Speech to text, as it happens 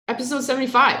Episode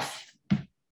 75.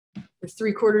 We're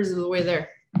 3/4 of the way there.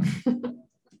 Does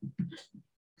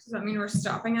that mean we're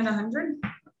stopping at 100?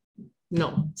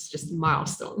 No, it's just a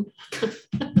milestone.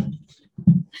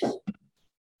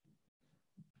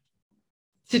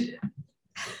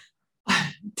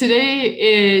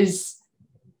 Today's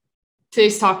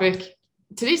topic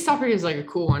is like a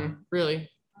cool one, really.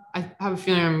 I have a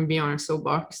feeling I'm gonna be on a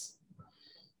soapbox.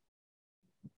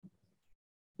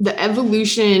 The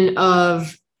evolution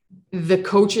of the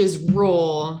coach's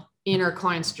role in our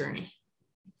client's journey.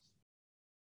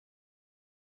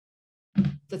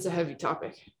 That's a heavy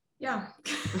topic. Yeah.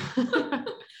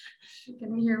 You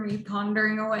can hear me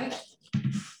pondering away.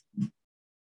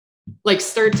 Like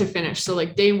start to finish. So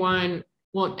like day one,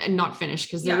 well, and not finish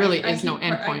because there really is no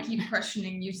end point. I keep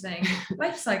questioning you saying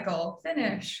life cycle,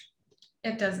 finish.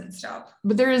 It doesn't stop.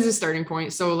 But there is a starting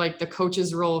point. So like the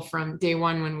coach's role from day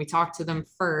one when we talk to them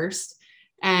first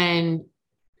and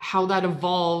how that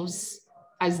evolves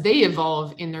as they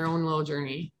evolve in their own little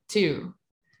journey too.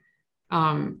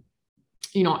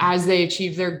 As they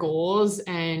achieve their goals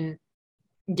and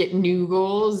get new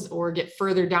goals or get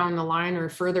further down the line or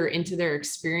further into their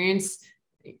experience,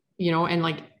 and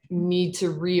like need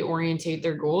to reorientate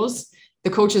their goals,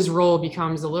 the coach's role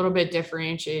becomes a little bit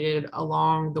differentiated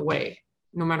along the way,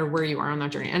 no matter where you are on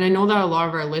that journey. And I know that a lot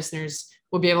of our listeners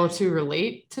will be able to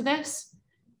relate to this.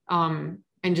 And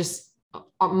just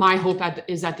my hope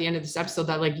is at the end of this episode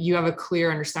that like you have a clear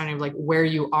understanding of like where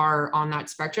you are on that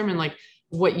spectrum and like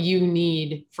what you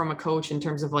need from a coach in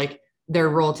terms of like their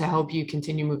role to help you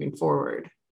continue moving forward.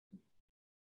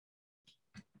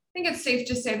 I think it's safe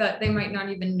to say that they might not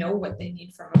even know what they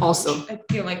need from a coach. Also, I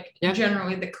feel like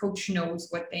generally the coach knows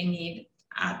what they need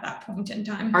at that point in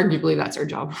time. Arguably, that's our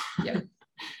job. Yeah.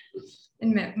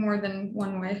 In more than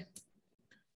one way.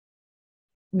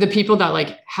 The people that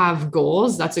like have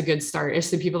goals, that's a good start. It's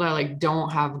the people that like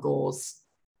don't have goals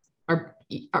are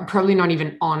probably not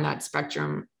even on that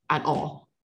spectrum at all.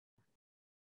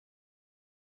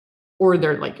 Or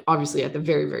they're like obviously at the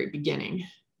very, very beginning.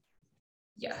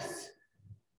 Yes.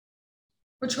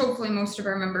 Which hopefully most of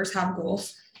our members have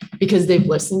goals. Because they've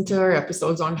listened to our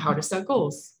episodes on how to set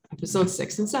goals. Episodes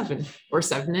 6 and 7 or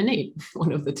 7 and 8,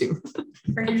 one of the two.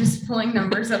 Are you just pulling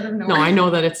numbers out of nowhere? No, I know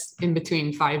that it's in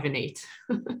between 5 and 8.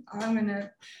 I'm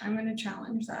gonna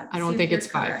challenge that. I don't think it's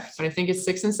 5, but I think it's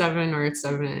 6 and 7 or it's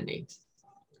 7 and 8.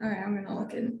 All right, I'm gonna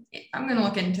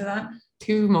look into that.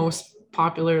 2 most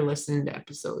popular listened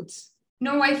episodes.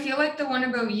 No, I feel like the one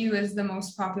about you is the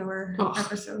most popular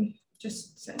episode.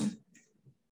 Just saying.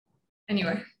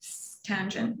 Anyway,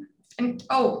 tangent. And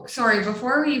sorry,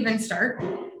 before we even start,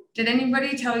 did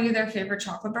anybody tell you their favorite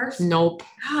chocolate bars? Nope.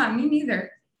 Me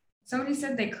neither. Somebody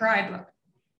said they cried.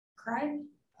 Cried?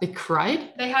 They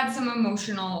cried? They had some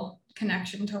emotional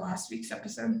connection to last week's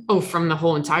episode. Oh, from the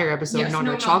whole entire episode, yes, not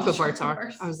our chocolate bar talk.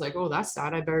 Bars. I was like, oh, that's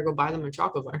sad. I better go buy them a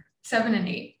chocolate bar. 7 and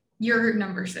 8. You're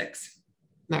number 6.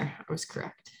 There, I was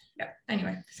correct. Yeah.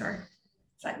 Anyway, sorry.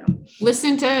 Side note.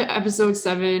 Listen to episode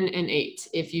 7 and 8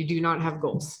 if you do not have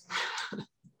goals.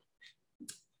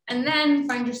 And then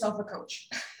find yourself a coach.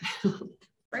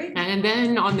 Right? And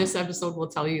then on this episode, we'll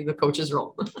tell you the coach's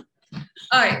role.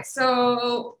 All right.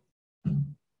 So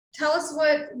tell us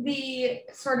what the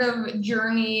sort of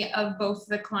journey of both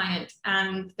the client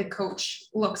and the coach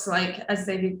looks like as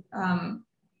they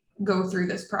go through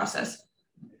this process.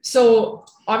 So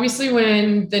obviously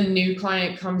when the new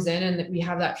client comes in and we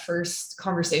have that first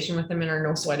conversation with them in our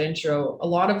no sweat intro, a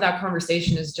lot of that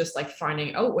conversation is just like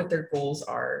finding out what their goals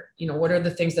are, what are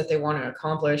the things that they want to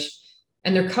accomplish.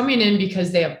 And they're coming in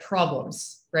because they have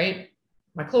problems, right?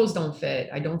 My clothes don't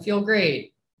fit. I don't feel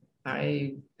great.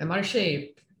 I am out of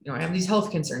shape. I have these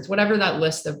health concerns, whatever that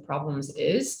list of problems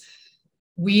is,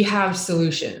 we have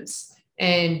solutions.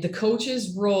 And the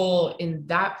coach's role in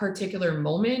that particular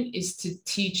moment is to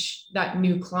teach that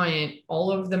new client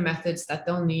all of the methods that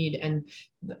they'll need and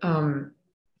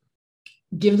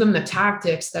give them the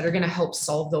tactics that are going to help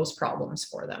solve those problems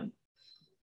for them.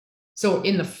 So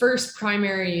in the first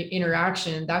primary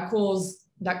interaction, that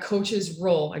coach's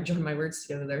role, I joined my words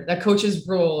together there, that coach's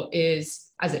role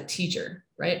is as a teacher,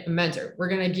 right? A mentor. We're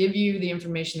going to give you the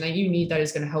information that you need that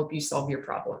is going to help you solve your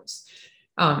problems.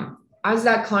 As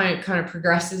that client kind of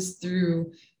progresses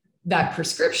through that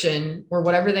prescription or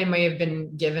whatever they may have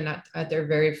been given at their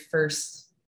very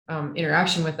first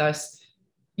interaction with us,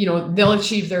 they'll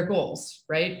achieve their goals,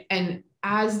 right? And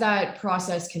as that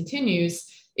process continues,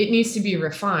 it needs to be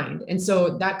refined. And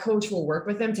so that coach will work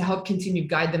with them to help continue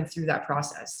guide them through that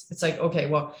process. It's like, okay,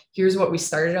 well, here's what we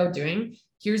started out doing.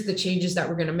 here's the changes that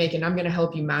we're going to make, and I'm going to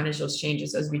help you manage those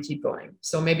changes as we keep going.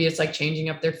 So maybe it's like changing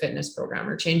up their fitness program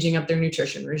or changing up their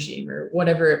nutrition regime or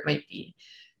whatever it might be.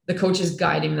 The coach is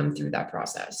guiding them through that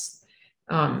process.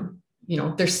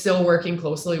 They're still working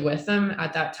closely with them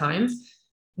at that time.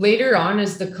 Later on,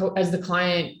 as the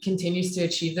client continues to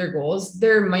achieve their goals,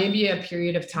 there might be a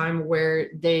period of time where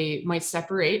they might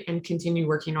separate and continue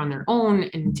working on their own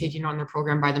and taking on their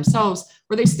program by themselves,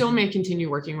 where they still may continue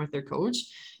working with their coach.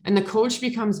 And the coach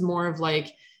becomes more of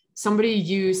like somebody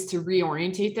used to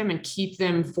reorientate them and keep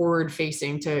them forward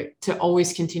facing to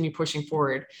always continue pushing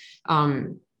forward.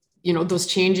 Those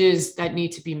changes that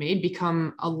need to be made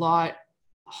become a lot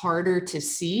harder to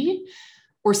see,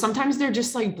 or sometimes they're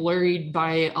just like blurred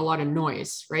by a lot of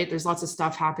noise, right? There's lots of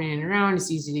stuff happening around. It's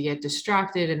easy to get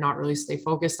distracted and not really stay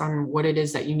focused on what it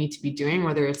is that you need to be doing,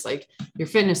 whether it's like your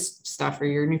fitness stuff or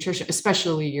your nutrition,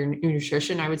 especially your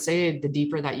nutrition, I would say, the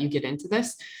deeper that you get into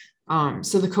this.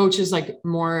 So the coach is like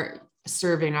more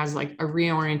serving as like a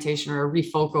reorientation or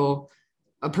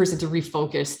a person to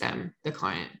refocus them, the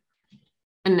client.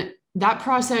 And that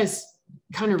process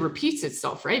kind of repeats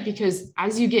itself, right? Because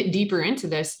as you get deeper into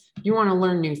this, you want to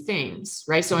learn new things,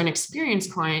 right? So an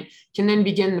experienced client can then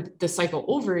begin the cycle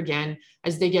over again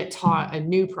as they get taught a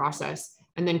new process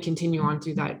and then continue on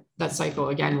through that cycle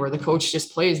again, where the coach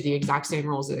just plays the exact same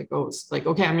roles that it goes. Like,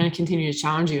 okay, I'm going to continue to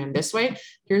challenge you in this way.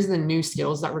 Here's the new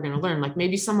skills that we're going to learn. Like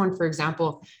maybe someone, for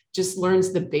example, just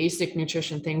learns the basic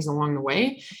nutrition things along the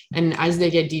way. And as they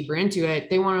get deeper into it,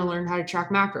 they want to learn how to track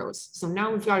macros. So now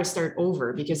we've got to start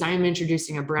over because I am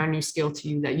introducing a brand new skill to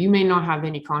you that you may not have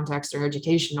any context or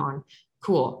education on.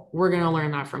 Cool. We're going to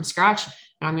learn that from scratch.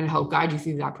 And I'm going to help guide you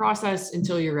through that process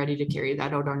until you're ready to carry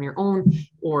that out on your own,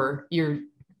 or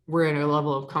we're at a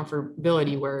level of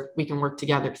comfortability where we can work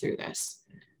together through this.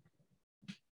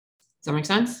 Does that make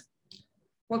sense?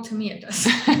 Well, to me it does.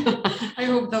 I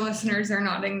hope the listeners are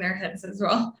nodding their heads as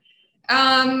well.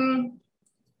 I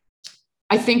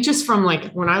think just from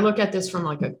like, when I look at this from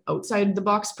like an outside the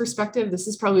box perspective, this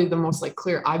is probably the most like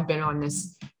clear I've been on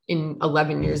this in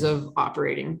 11 years of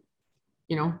operating,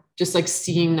 just like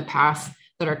seeing the path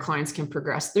that our clients can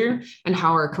progress through and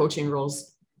how our coaching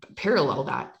roles parallel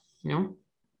that,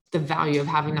 the value of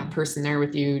having that person there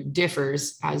with you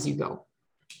differs as you go.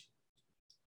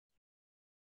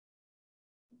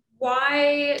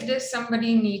 Why does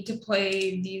somebody need to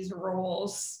play these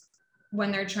roles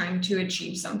when they're trying to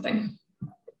achieve something?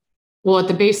 Well, at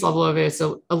the base level of it, it's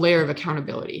a layer of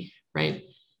accountability, right?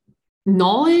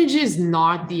 Knowledge is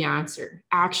not the answer.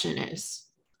 Action is.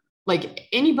 Like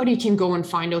anybody can go and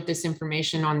find out this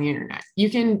information on the internet.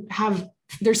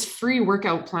 There's free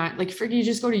workout plan. Like you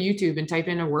just go to YouTube and type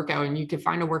in a workout and you can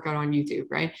find a workout on YouTube,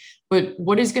 right? But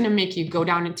what is going to make you go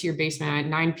down into your basement at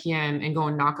 9 p.m. and go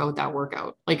and knock out that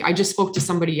workout? Like I just spoke to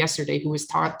somebody yesterday who was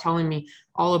telling me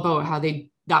all about how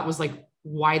that was like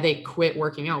why they quit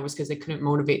working out, was because they couldn't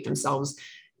motivate themselves.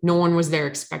 No one was there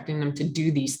expecting them to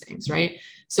do these things, right?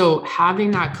 So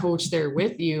having that coach there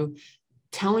with you,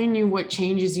 telling you what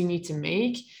changes you need to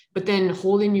make, but then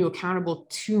holding you accountable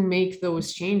to make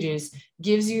those changes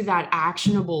gives you that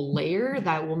actionable layer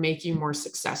that will make you more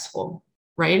successful,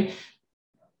 right?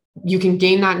 You can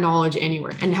gain that knowledge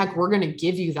anywhere. And heck, we're going to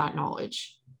give you that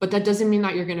knowledge, but that doesn't mean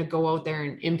that you're going to go out there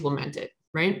and implement it,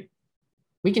 right?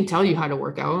 We can tell you how to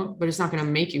work out, but it's not going to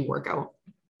make you work out.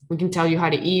 We can tell you how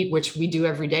to eat, which we do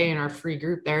every day in our free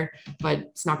group there, but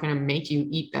it's not going to make you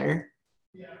eat better.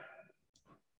 Yeah.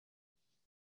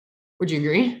 Would you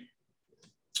agree?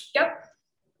 Yep.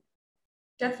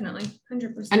 Definitely.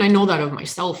 100%. And I know that of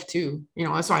myself too.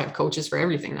 That's why I have coaches for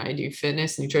everything that I do,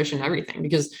 fitness, nutrition, everything,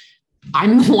 because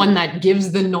I'm the one that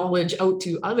gives the knowledge out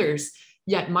to others,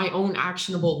 yet my own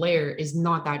actionable layer is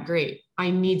not that great.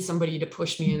 I need somebody to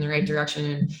push me in the right direction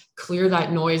and clear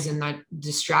that noise and that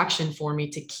distraction for me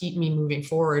to keep me moving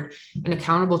forward and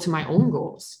accountable to my own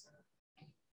goals.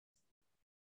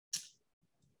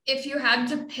 If you had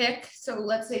to pick, so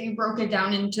let's say you broke it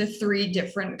down into 3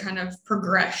 different kind of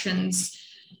progressions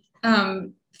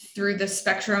through the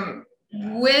spectrum,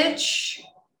 which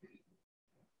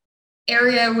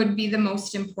area would be the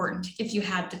most important if you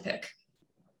had to pick?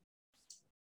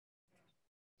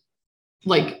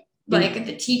 Like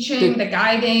the teaching, the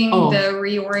guiding, the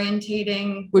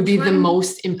reorientating would be the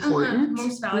most important.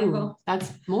 Most valuable. Ooh,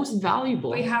 that's most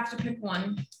valuable. We have to pick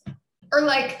one. Or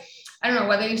I don't know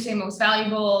whether you say most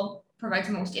valuable, provides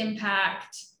the most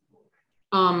impact.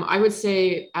 I would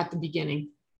say at the beginning.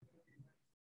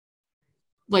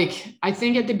 I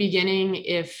think at the beginning,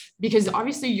 because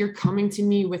obviously you're coming to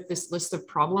me with this list of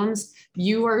problems,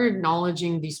 you are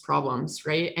acknowledging these problems,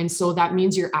 right? And so that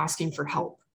means you're asking for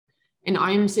help. And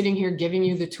I'm sitting here giving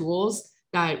you the tools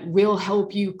that will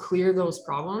help you clear those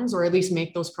problems, or at least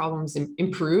make those problems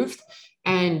improved.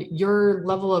 And your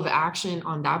level of action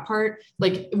on that part,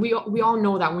 like we all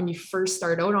know that when you first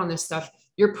start out on this stuff,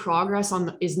 your progress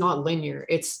is not linear.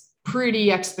 It's pretty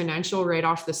exponential right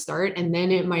off the start, and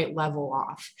then it might level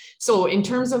off. So in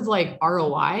terms of like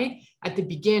ROI, at the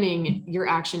beginning, your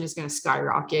action is going to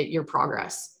skyrocket your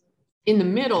progress. In the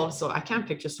middle, so I can't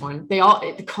pick just one.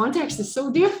 The context is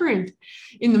so different.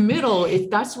 In the middle,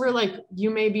 that's where like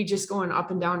you may be just going up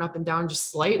and down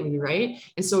just slightly, right?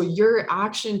 And so your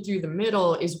action through the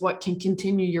middle is what can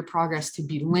continue your progress to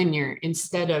be linear,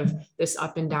 instead of this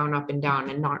up and down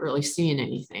and not really seeing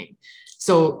anything.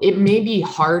 So it may be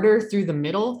harder through the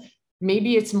middle.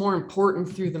 Maybe it's more important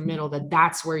through the middle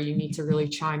that's where you need to really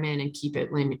chime in and keep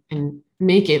it linear and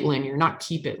make it linear, not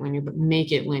keep it linear, but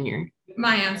make it linear.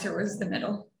 My answer was the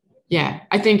middle. Yeah,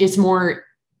 I think it's more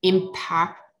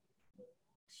impactful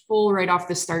right off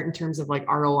the start in terms of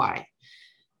like ROI.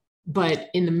 But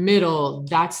in the middle,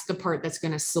 that's the part that's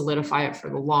going to solidify it for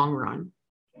the long run.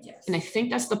 Yes. And I think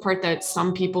that's the part that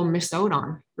some people miss out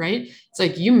on, right? It's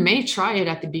like you may try it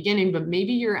at the beginning, but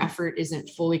maybe your effort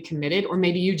isn't fully committed, or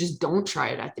maybe you just don't try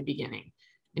it at the beginning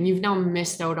and you've now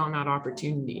missed out on that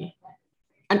opportunity.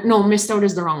 No, missed out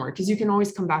is the wrong word, because you can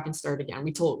always come back and start again.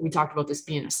 We talked about this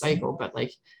being a cycle, but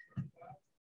like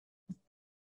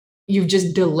you've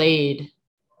just delayed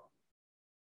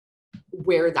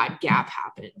where that gap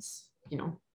happens, you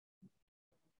know?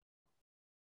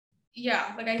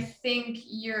 Yeah, like I think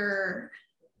you're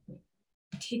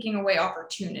taking away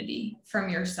opportunity from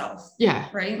yourself. Yeah.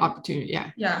 Right. Opportunity.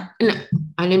 Yeah. Yeah. And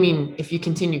I mean, if you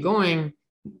continue going,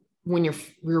 when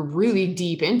we're really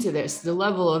deep into this, the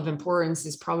level of importance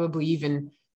is probably even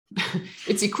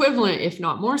it's equivalent, if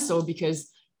not more so,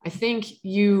 because I think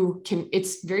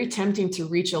it's very tempting to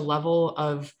reach a level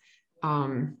of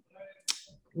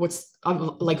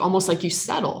like almost like you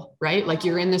settle, right? Like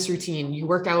you're in this routine, you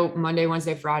work out Monday,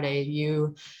 Wednesday, Friday,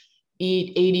 you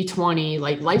eat 80-20,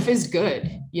 like life is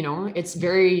good, you know, it's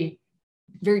very,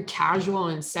 very casual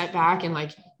and set back, and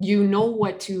like, you know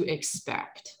what to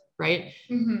expect. Right.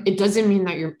 Mm-hmm. It doesn't mean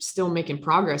that you're still making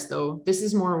progress though. This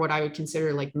is more what I would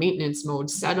consider like maintenance mode,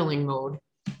 settling mode.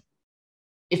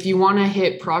 If you want to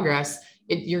hit progress,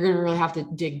 you're going to really have to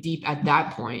dig deep at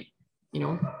that point, you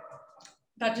know?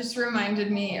 That just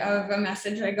reminded me of a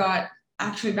message I got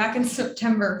actually back in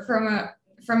September from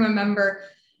a member,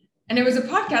 and it was a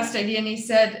podcast idea. And he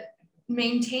said,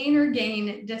 maintain or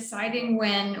gain, deciding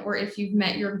when or if you've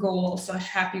met your goal /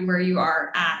 happy where you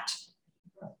are at,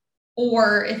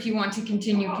 or if you want to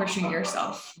continue pushing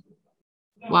yourself.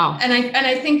 Wow. And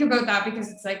I think about that because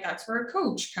it's like, that's where a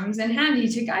coach comes in handy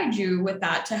to guide you with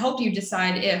that, to help you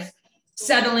decide if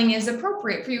settling is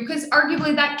appropriate for you. Because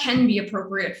arguably that can be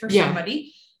appropriate for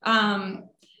somebody. And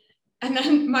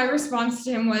then my response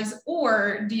to him was,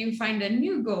 or do you find a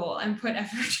new goal and put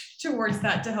effort towards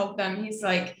that to help them? He's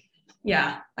like,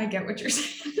 yeah, I get what you're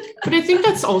saying. But I think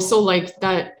that's also like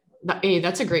that A,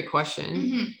 that's a great question.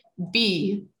 Mm-hmm.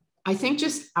 B, I think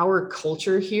just our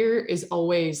culture here is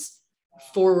always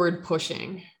forward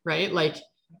pushing, right? Like,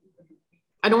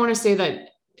 I don't want to say that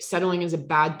settling is a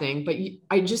bad thing, but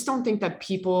I just don't think that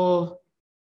people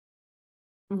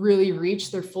really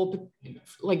reach their full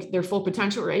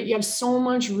potential, right? You have so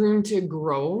much room to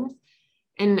grow.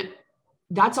 And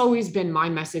that's always been my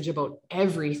message about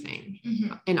everything.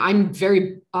 Mm-hmm. And I'm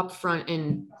very upfront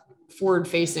and forward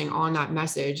facing on that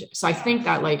message. So I think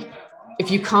that like, if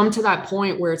you come to that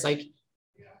point where it's like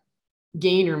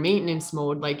gain or maintenance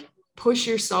mode, like push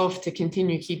yourself to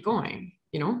continue, keep going,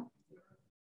 you know?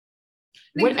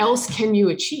 What else can you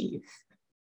achieve?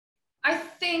 I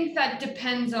think that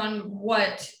depends on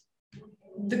what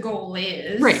the goal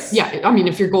is. Right. Yeah. I mean,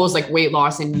 if your goal is like weight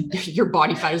loss and your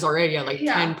body fat is already at like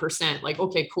 10%, like,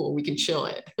 okay, cool, we can chill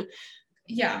it.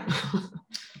 Yeah.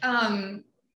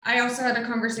 I also had a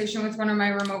conversation with one of my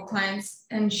remote clients,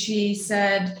 and she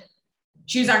said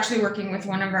she was actually working with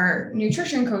one of our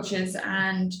nutrition coaches,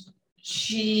 and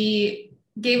she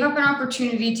gave up an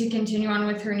opportunity to continue on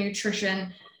with her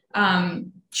nutrition.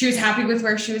 She was happy with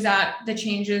where she was at, the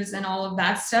changes and all of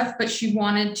that stuff, but she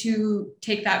wanted to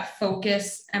take that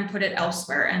focus and put it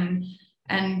elsewhere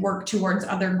and work towards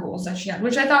other goals that she had,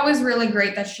 which I thought was really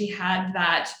great, that she had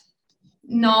that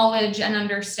knowledge and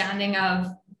understanding of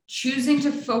choosing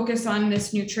to focus on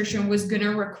this nutrition was going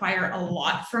to require a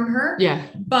lot from her. Yeah.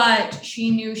 But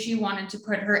she knew she wanted to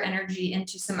put her energy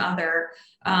into some other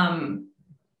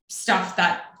stuff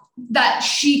that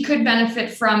she could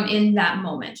benefit from in that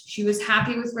moment. She was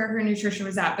happy with where her nutrition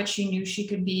was at, but she knew she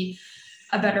could be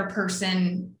a better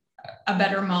person a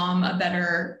better mom, a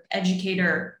better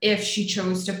educator if she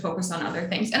chose to focus on other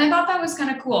things. And I thought that was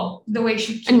kind of cool, the way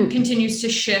she continues to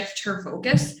shift her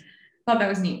focus. I thought that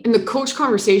was neat. And the coach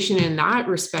conversation in that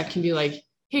respect can be like,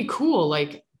 hey, cool.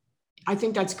 Like, I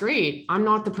think that's great. I'm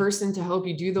not the person to help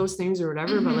you do those things or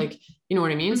whatever, but like, you know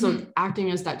what I mean? So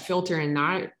acting as that filter in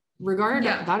that regard,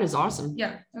 that is awesome.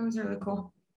 Yeah, that was really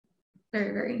cool.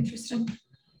 Very, very interesting.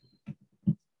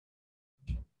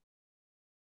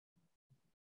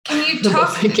 Can you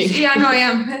talk? Yeah, no, I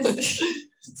am.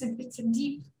 It's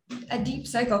a deep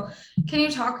cycle. Can you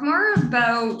talk more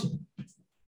about,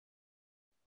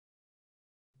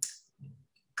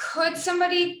 could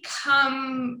somebody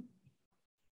come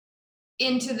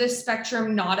into the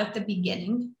spectrum not at the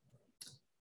beginning?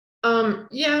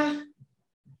 Yeah,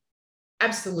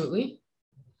 absolutely.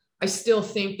 I still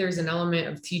think there's an element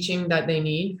of teaching that they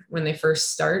need when they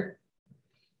first start.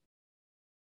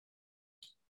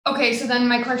 Okay, so then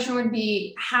my question would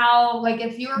be how, like,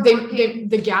 if you're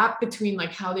the gap between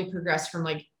like how they progress from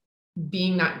like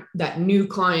being that new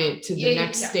client to the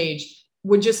next stage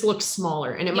would just look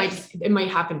smaller, and it might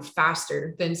happen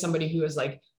faster than somebody who has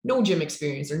like no gym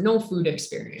experience or no food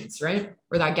experience, right?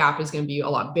 Where that gap is going to be a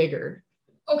lot bigger.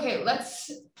 Okay, let's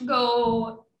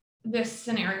go this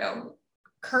scenario.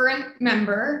 Current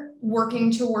member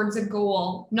working towards a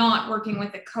goal, not working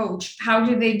with a coach. How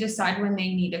do they decide when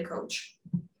they need a coach?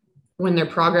 When their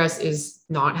progress is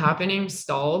not happening,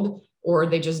 stalled, or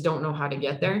they just don't know how to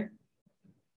get there.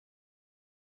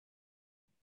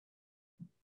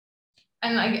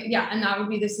 And and that would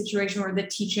be the situation where the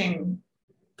teaching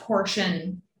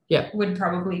portion would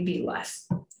probably be less.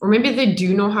 Or maybe they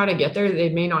do know how to get there, they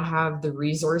may not have the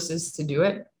resources to do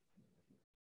it.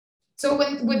 So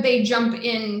would they jump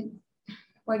in?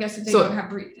 Well, I guess if they don't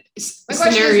have my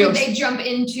question is, would they jump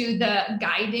into the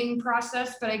guiding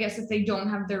process? But I guess if they don't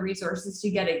have the resources to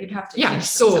get it, you'd have to teach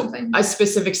so something. A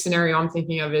specific scenario I'm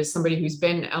thinking of is somebody who's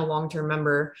been a long-term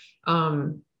member,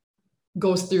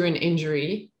 goes through an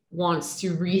injury, wants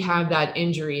to rehab that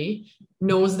injury,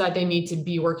 knows that they need to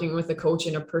be working with a coach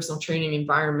in a personal training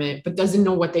environment, but doesn't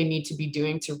know what they need to be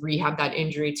doing to rehab that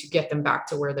injury to get them back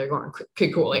to where they're going. Okay,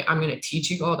 cool. Like, I'm going to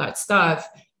teach you all that stuff.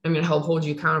 I'm going to help hold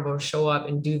you accountable to show up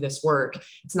and do this work.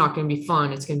 It's not going to be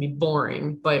fun. It's going to be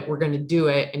boring, but we're going to do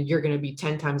it. And you're going to be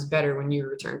 10 times better when you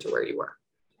return to where you were.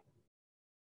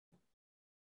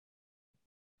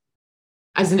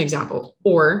 As an example.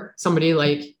 Or somebody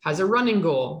like has a running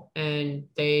goal and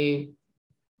they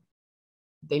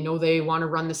know they want to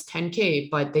run this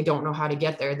 10K, but they don't know how to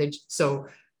get there. They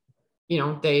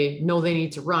know they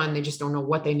need to run. They just don't know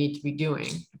what they need to be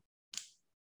doing.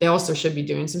 They also should be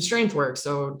doing some strength work.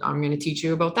 So I'm going to teach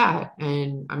you about that.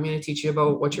 And I'm going to teach you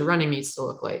about what your running needs to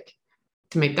look like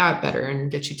to make that better and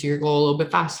get you to your goal a little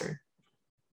bit faster.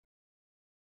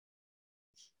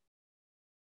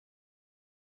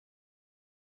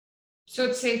 So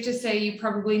it's safe to say you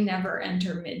probably never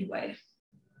enter midway.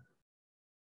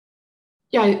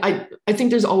 Yeah, I think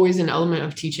there's always an element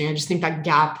of teaching. I just think that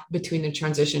gap between the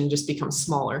transition just becomes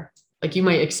smaller. Like you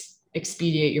might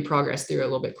expedite your progress through a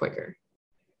little bit quicker.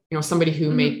 Somebody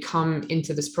who may come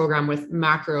into this program with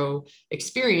macro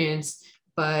experience,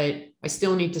 but I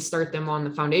still need to start them on the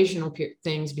foundational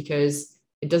things, because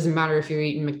it doesn't matter if you're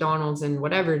eating McDonald's and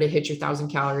whatever to hit your 1,000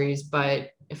 calories.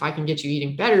 But if I can get you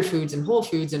eating better foods and whole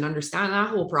foods and understand that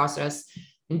whole process,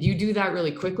 and you do that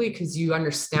really quickly because you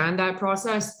understand that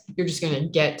process, you're just going to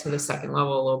get to the second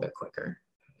level a little bit quicker.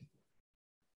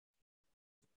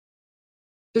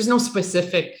 There's no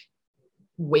specific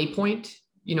waypoint,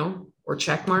 or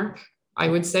check mark, I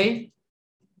would say.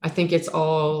 I think it's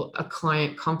all a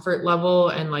client comfort level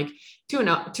and like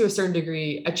to a certain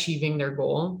degree achieving their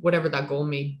goal, whatever that goal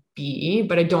may be,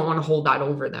 but I don't want to hold that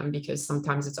over them because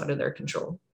sometimes it's out of their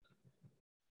control.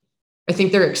 I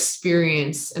think their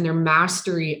experience and their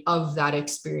mastery of that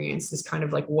experience is kind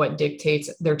of like what dictates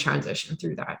their transition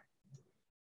through that.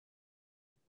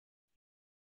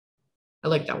 I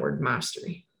like that word,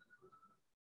 mastery.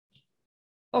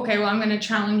 Okay, well, I'm going to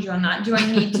challenge you on that. Do I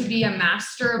need to be a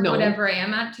master of whatever I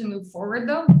am at to move forward,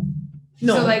 though?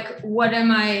 No. So, like, what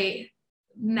am I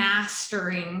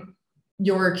mastering?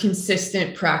 Your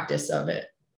consistent practice of it.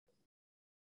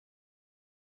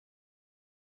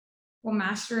 Well,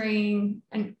 mastering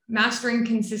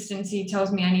consistency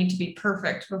tells me I need to be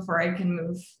perfect before I can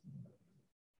move.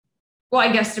 Well,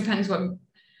 I guess depends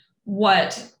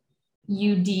what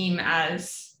you deem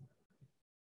as.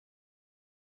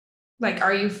 Like,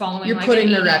 are you following? You're like putting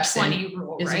the reps in,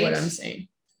 rule, is right? what I'm saying.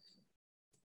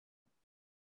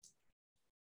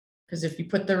 Because if you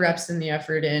put the reps and the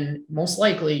effort in, most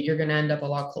likely you're going to end up a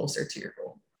lot closer to your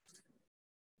goal.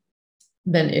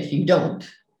 than if you don't.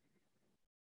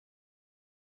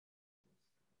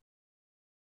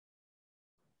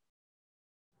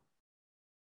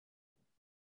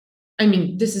 I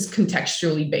mean, this is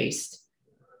contextually based.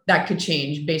 That could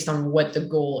change based on what the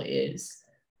goal is.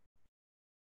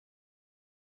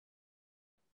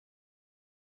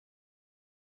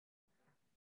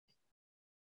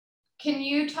 Can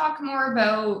you talk more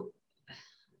about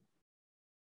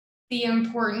the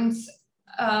importance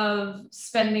of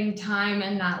spending time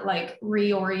in that like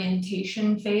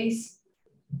reorientation phase?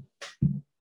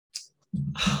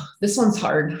 This one's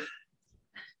hard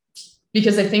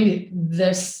because I think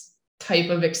this type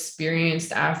of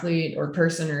experienced athlete or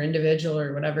person or individual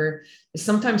or whatever is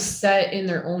sometimes set in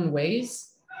their own ways.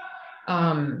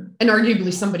 And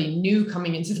arguably somebody new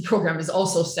coming into the program is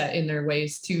also set in their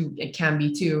ways too. It can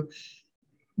be too.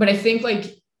 But I think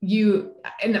like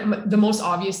and the most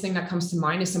obvious thing that comes to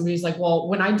mind is somebody's like, well,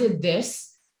 when I did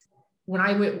this, when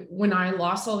I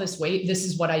lost all this weight, this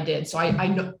is what I did. So I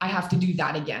know I have to do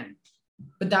that again.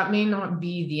 But that may not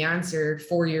be the answer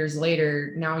 4 years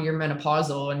later. Now you're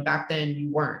menopausal and back then you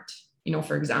weren't,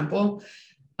 for example.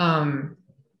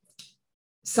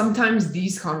 Sometimes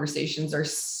these conversations are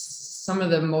some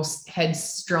of the most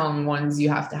headstrong ones you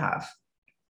have to have.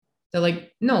 They're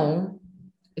like, no,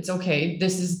 it's okay.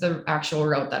 This is the actual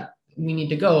route that we need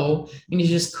to go. We need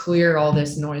to just clear all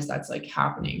this noise that's like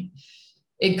happening.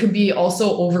 It could be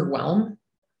also overwhelm.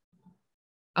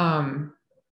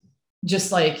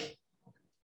 Just like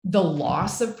the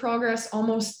loss of progress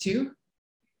almost too.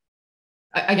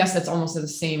 I guess that's almost the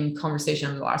same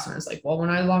conversation as the last one. It's like, well, when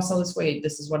I lost all this weight,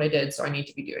 this is what I did. So I need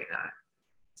to be doing that.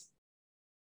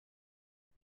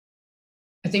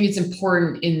 I think it's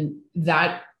important in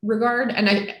that regard.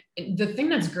 And the thing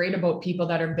that's great about people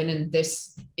that have been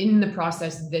in the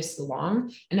process this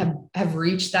long and have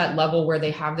reached that level where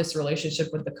they have this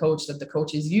relationship with the coach that the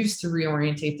coach is used to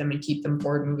reorientate them and keep them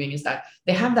forward moving is that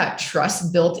they have that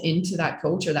trust built into that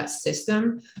coach or that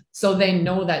system. So they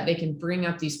know that they can bring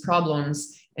up these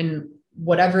problems and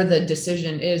whatever the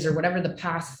decision is or whatever the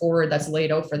path forward that's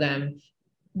laid out for them,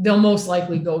 they'll most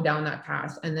likely go down that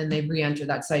path and then they re-enter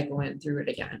that cycle and through it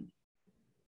again.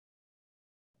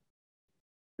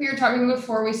 We were talking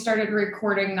before we started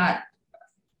recording that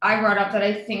I brought up that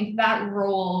I think that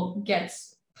role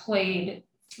gets played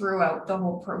throughout the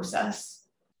whole process.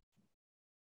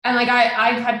 And like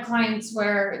I've had clients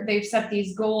where they've set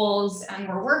these goals and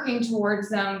we're working towards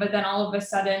them, but then all of a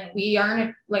sudden we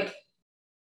aren't like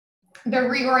the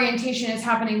reorientation is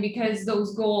happening because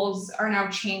those goals are now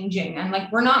changing and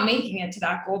like we're not making it to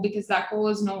that goal because that goal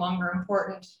is no longer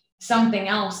important. Something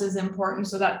else is important.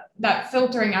 So that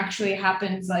filtering actually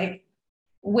happens like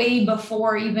way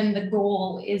before even the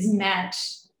goal is met.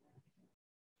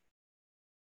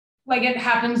 Like it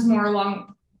happens more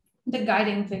along the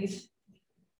guiding phase.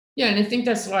 Yeah. And I think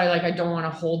that's why like I don't want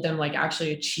to hold them like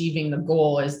actually achieving the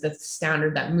goal as the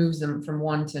standard that moves them from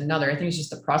one to another. I think it's just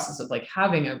the process of like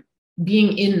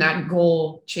being in that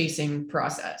goal chasing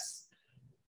process.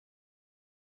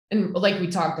 And like we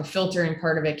talked, the filtering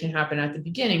part of it can happen at the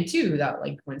beginning too, that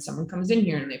like when someone comes in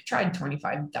here and they've tried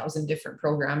 25,000 different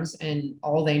programs and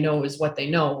all they know is what they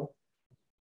know,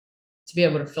 to be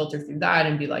able to filter through that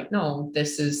and be like, no,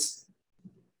 this is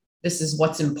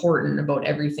what's important about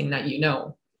everything that you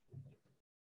know.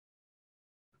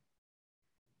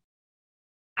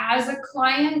 As a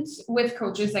client with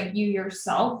coaches like you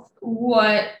yourself,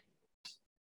 what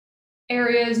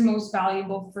area is most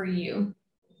valuable for you?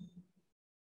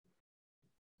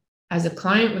 As a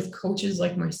client with coaches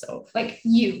like myself. Like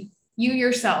you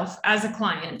yourself as a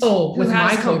client. Oh, with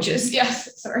my coaches.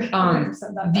 Yes, sorry.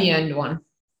 The end one.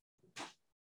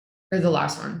 Or the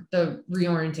last one, the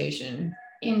reorientation.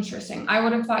 Interesting. I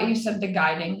would have thought you said the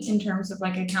guiding in terms of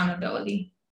like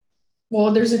accountability.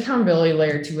 Well, there's accountability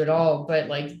layer to it all, but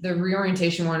like the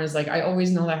reorientation one is like, I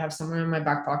always know that I have someone in my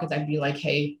back pocket that'd be like,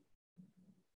 hey,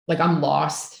 like I'm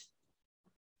lost.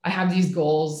 I have these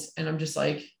goals and I'm just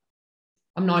like,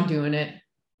 I'm not doing it.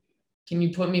 Can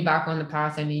you put me back on the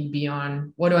path I need to be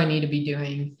on? What do I need to be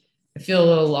doing? I feel a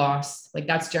little lost. Like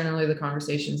that's generally the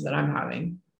conversations that I'm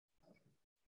having.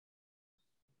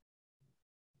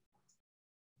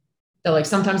 That like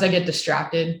sometimes I get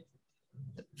distracted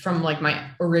from like my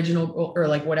original goal or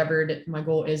like whatever my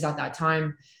goal is at that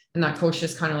time. And that coach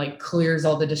just kind of like clears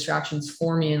all the distractions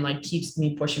for me and like keeps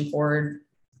me pushing forward.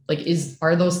 Like,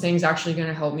 are those things actually going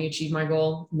to help me achieve my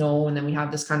goal? No. And then we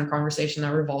have this kind of conversation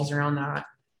that revolves around that.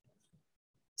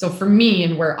 So for me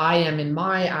and where I am in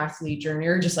my athlete journey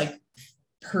or just like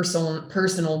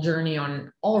personal journey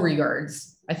on all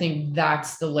regards, I think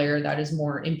that's the layer that is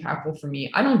more impactful for me.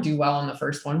 I don't do well on the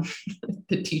first one.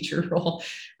 the teacher role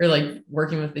or like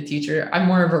working with the teacher. I'm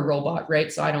more of a robot,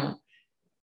 right? So I don't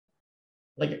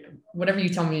like whatever you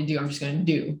tell me to do, I'm just going to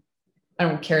do. I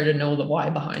don't care to know the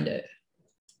why behind it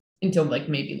until like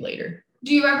maybe later.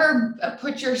 Do you ever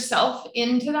put yourself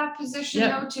into that position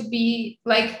though, to be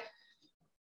like,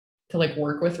 to like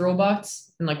work with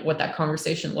robots and like what that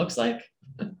conversation looks like?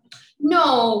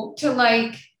 No, to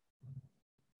like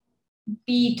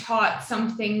be taught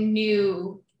something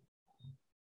new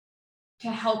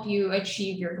to help you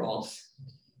achieve your goals.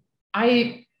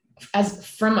 As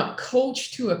from a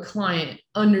coach to a client,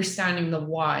 understanding the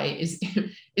why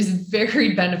is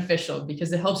very beneficial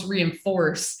because it helps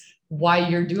reinforce why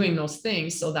you're doing those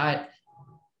things so that,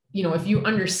 you know, if you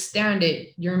understand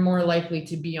it, you're more likely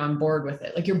to be on board with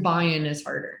it. Like your buy-in is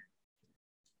harder.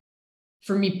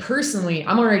 For me personally,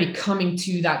 I'm already coming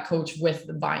to that coach with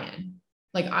the buy-in.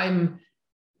 Like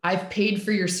I've paid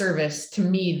for your service. To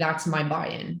me, that's my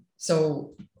buy-in.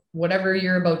 So whatever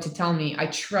you're about to tell me, I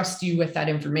trust you with that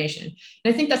information.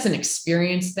 And I think that's an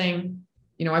experience thing.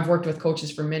 You know, I've worked with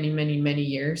coaches for many, many, many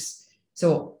years.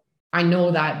 So I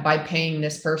know that by paying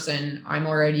this person, I'm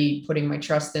already putting my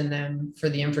trust in them for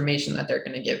the information that they're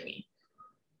going to give me.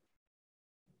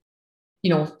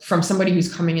 You know, from somebody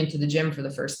who's coming into the gym for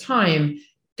the first time,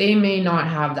 they may not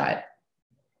have that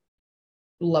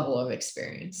level of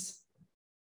experience,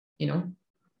 you know?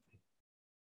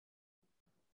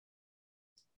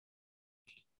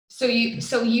 So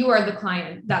you are the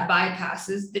client that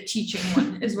bypasses the teaching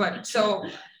one is what, so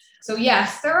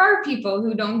yes, there are people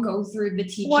who don't go through the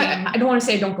teaching. Well, I don't want to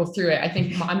say I don't go through it. I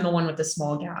think I'm the one with the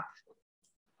small gap.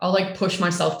 I'll like push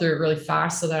myself through it really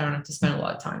fast so that I don't have to spend a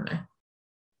lot of time there.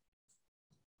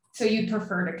 So you'd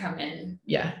prefer to come in,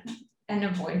 and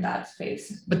avoid that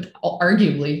space. But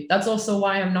arguably, that's also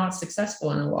why I'm not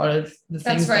successful in a lot of the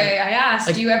things. That's why I asked,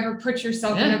 like, do you ever put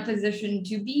yourself in a position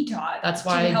to be taught? That's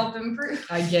why to help improve.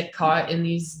 I get caught in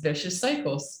these vicious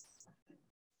cycles.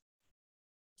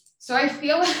 So I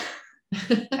feel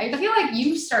like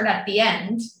you start at the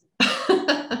end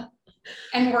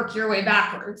and work your way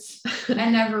backwards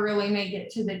and never really make it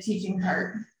to the teaching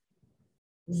part.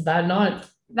 Is that not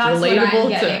That's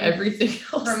relatable to everything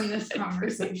else from this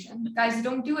conversation? Guys,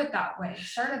 don't do it that way.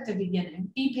 Start at the beginning.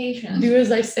 Be patient. Do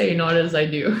as I say, not as I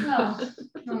do. No,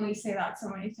 I can only say that so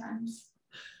many times.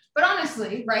 But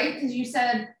honestly, right? Because you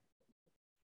said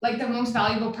like the most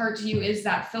valuable part to you is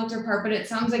that filter part, but it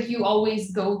sounds like you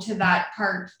always go to that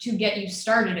part to get you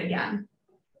started again,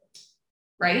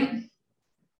 right?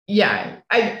 Yeah,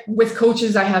 with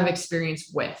coaches I have experience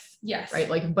with. Yes. Right.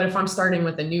 Like, but if I'm starting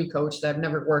with a new coach that I've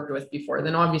never worked with before,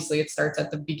 then obviously it starts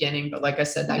at the beginning. But like I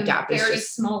said, that gap is very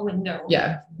just small window.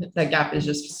 Yeah, that gap is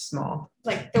just small.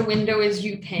 Like the window is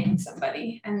you paying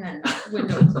somebody, and then that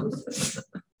window closes.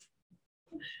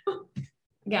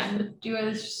 Again, do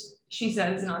as she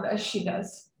says, not as she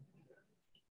does.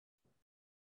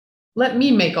 Let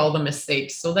me make all the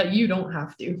mistakes so that you don't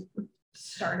have to.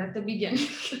 Start at the beginning.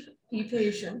 Be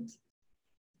patient.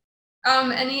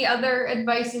 Any other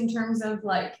advice in terms of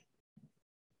like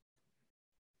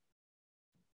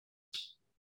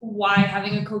why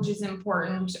having a coach is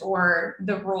important or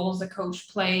the roles a coach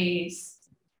plays?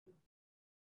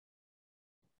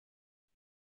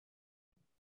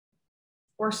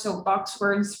 Or soapbox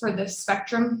words for the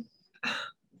spectrum?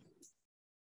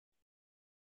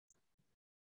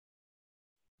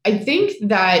 I think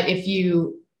that if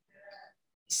you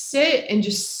sit and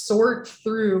just sort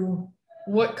through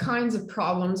what kinds of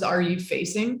problems are you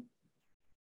facing,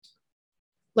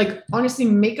 like honestly,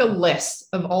 make a list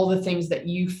of all the things that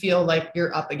you feel like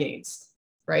you're up against,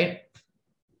 right?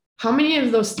 How many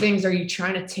of those things are you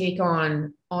trying to take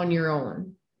on your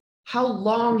own? How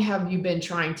long have you been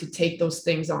trying to take those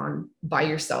things on by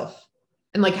yourself?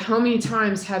 And like, how many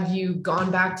times have you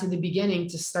gone back to the beginning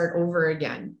to start over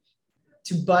again,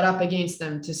 to butt up against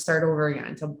them, to start over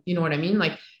again, to, you know what I mean?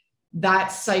 Like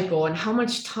that cycle, and how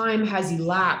much time has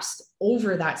elapsed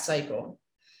over that cycle?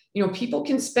 You know, people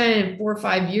can spend 4 or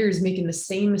 5 years making the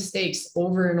same mistakes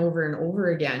over and over and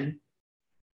over again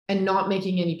and not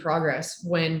making any progress,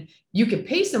 when you could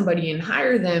pay somebody and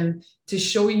hire them to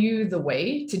show you the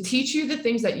way, to teach you the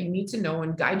things that you need to know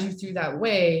and guide you through that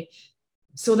way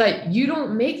so that you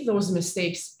don't make those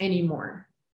mistakes anymore.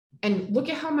 And look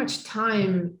at how much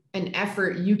time and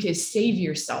effort you could save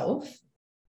yourself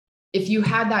if you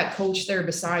had that coach there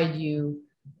beside you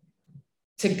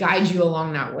to guide you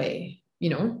along that way, you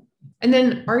know? And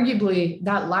then arguably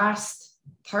that last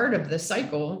part of the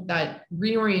cycle, that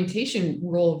reorientation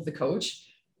role of the coach,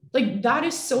 like that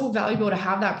is so valuable to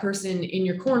have that person in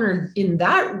your corner in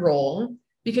that role,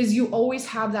 because you always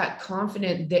have that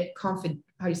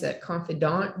how do you say it,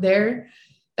 confidant there,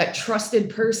 that trusted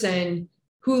person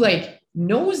who like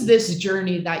knows this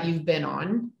journey that you've been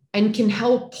on and can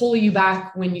help pull you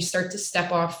back when you start to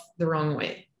step off the wrong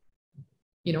way.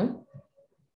 You know,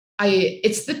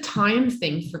 it's the time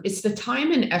thing it's the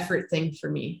time and effort thing for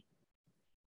me.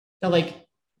 That like,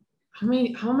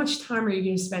 how much time are you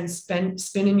going to spend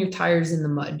spinning your tires in the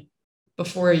mud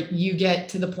before you get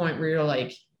to the point where you're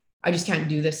like, I just can't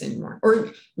do this anymore.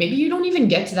 Or maybe you don't even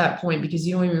get to that point because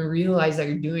you don't even realize that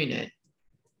you're doing it.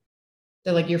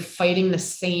 That like you're fighting the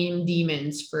same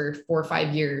demons for 4 or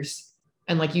 5 years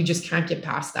and like you just can't get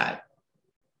past that.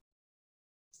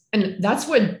 And that's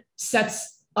what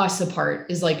sets us apart,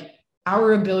 is like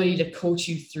our ability to coach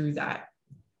you through that.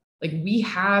 Like we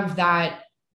have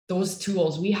those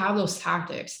tools, we have those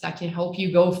tactics that can help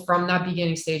you go from that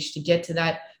beginning stage to get to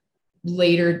that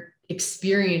later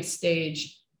experience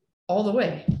stage all the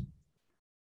way.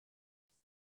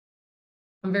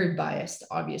 I'm very biased,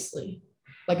 obviously.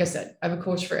 Like I said, I have a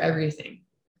coach for everything.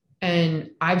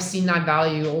 And I've seen that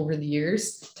value over the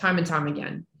years, time and time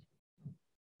again.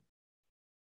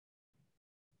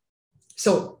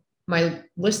 So my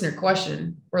listener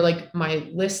question, or like my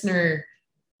listener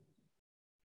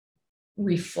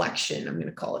reflection, I'm going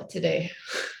to call it today,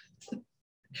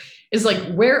 is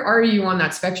like, where are you on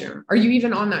that spectrum? Are you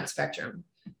even on that spectrum?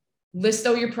 List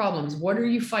out your problems. What are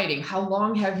you fighting? How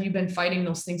long have you been fighting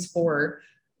those things for?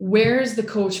 Where is the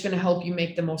coach going to help you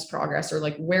make the most progress? Or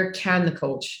like, where can the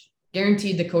coach,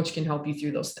 guaranteed the coach can help you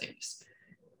through those things?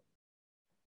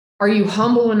 Are you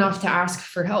humble enough to ask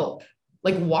for help?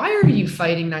 Like, why are you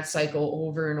fighting that cycle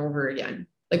over and over again?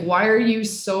 Like, why are you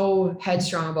so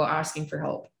headstrong about asking for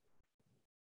help?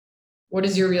 What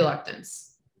is your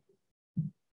reluctance?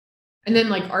 And then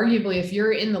like, arguably, if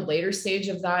you're in the later stage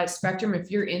of that spectrum, if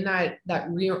you're in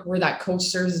where that coach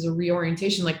serves as a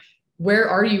reorientation, like, where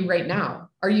are you right now?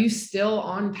 Are you still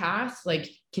on path? Like,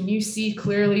 can you see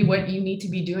clearly what you need to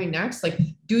be doing next? Like,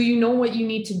 do you know what you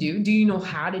need to do? Do you know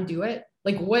how to do it?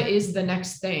 Like, what is the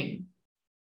next thing?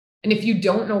 And if you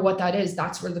don't know what that is,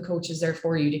 that's where the coach is there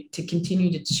for you to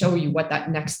continue to show you what that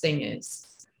next thing is.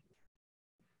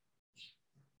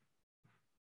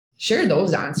 Share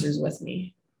those answers with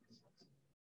me.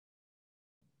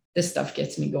 This stuff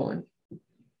gets me going.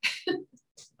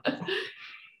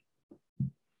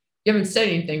 You haven't said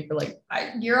anything for like...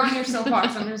 You're on your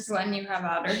soapbox. I'm just letting you have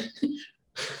at her.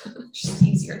 Just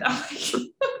easier that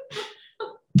way.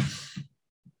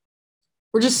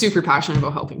 We're just super passionate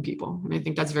about helping people. And I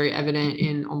think that's very evident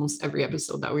in almost every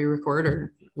episode that we record,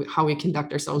 or how we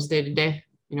conduct ourselves day to day.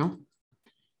 You know,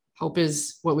 help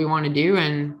is what we want to do,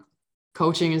 and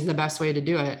coaching is the best way to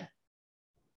do it.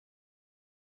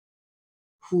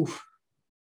 Whew.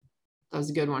 That was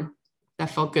a good one.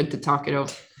 That felt good to talk it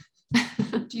out.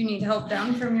 Do you need help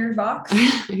down from your box?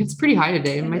 It's pretty high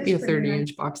today. It might be a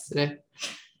 30-inch box today.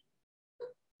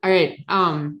 All right.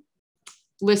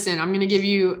 Listen, I'm going to give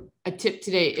you a tip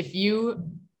today. If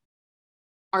you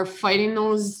are fighting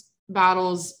those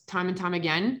battles time and time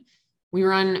again, we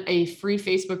run a free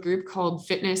Facebook group called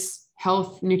Fitness,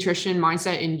 Health, Nutrition,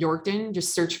 Mindset in Yorkton.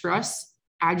 Just search for us,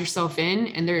 add yourself in,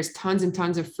 and there's tons and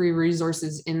tons of free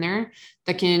resources in there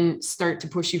that can start to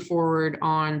push you forward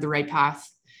on the right path.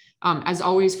 As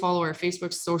always, follow our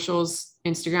Facebook socials,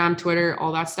 Instagram, Twitter,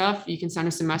 all that stuff. You can send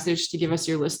us a message to give us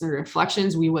your listener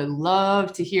reflections. We would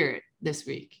love to hear it this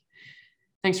week.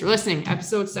 Thanks for listening.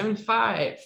 Episode 75.